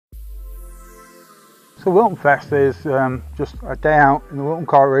So WiltonFest is just a day out in the Wilton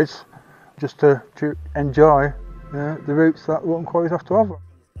Quarries just to enjoy the routes that the Wilton Quarries have to offer.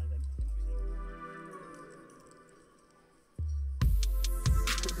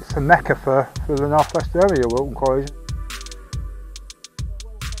 It's a mecca for the North West area, Wilton Quarries.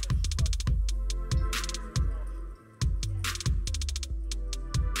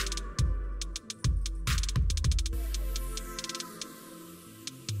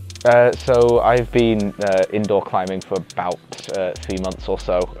 So I've been indoor climbing for about 3 months or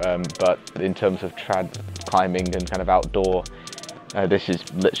so, but in terms of trad climbing and kind of outdoor, this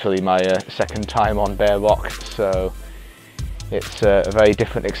is literally my second time on bare rock, so it's a very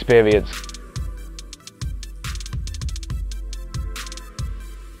different experience.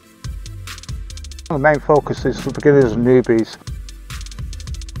 The main focus is for beginners and newbies.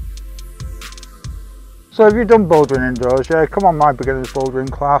 So if you've done bouldering indoors, yeah, come on my beginners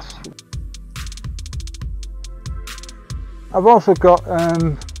bouldering class. I've also got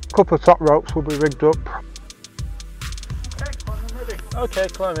a couple of top ropes will be rigged up. Okay, climbing ready. Okay,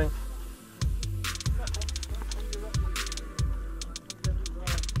 climbing.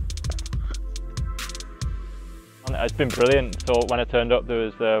 It's been brilliant. So when I turned up,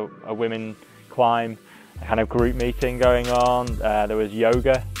 there was a women climb, a kind of group meeting going on. There was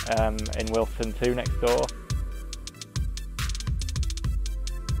yoga in Wilton too, next door.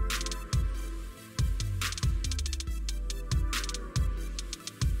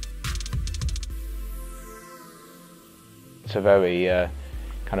 It's a very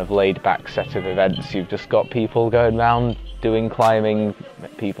kind of laid-back set of events. You've just got people going around doing climbing,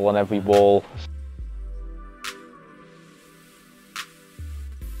 people on every wall.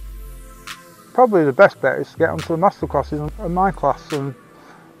 Probably the best bet is to get onto the master classes and my class and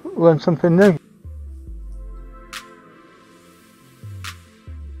learn something new.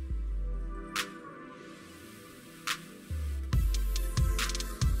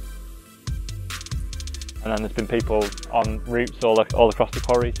 And then there's been people on routes all across the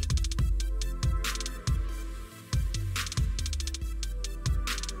quarries.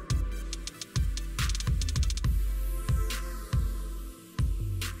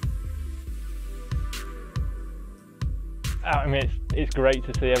 I mean, it's great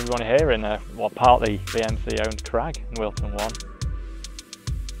to see everyone here in partly BMC owned crag in Wilton 1.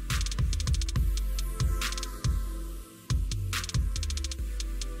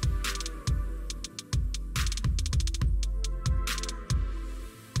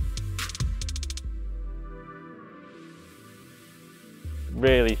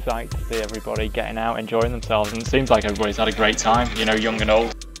 Really psyched to see everybody getting out, enjoying themselves, and it seems like everybody's had a great time, you know, young and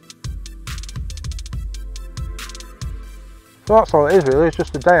old. So that's all it is really, it's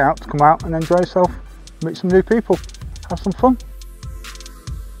just a day out to come out and enjoy yourself, meet some new people, have some fun.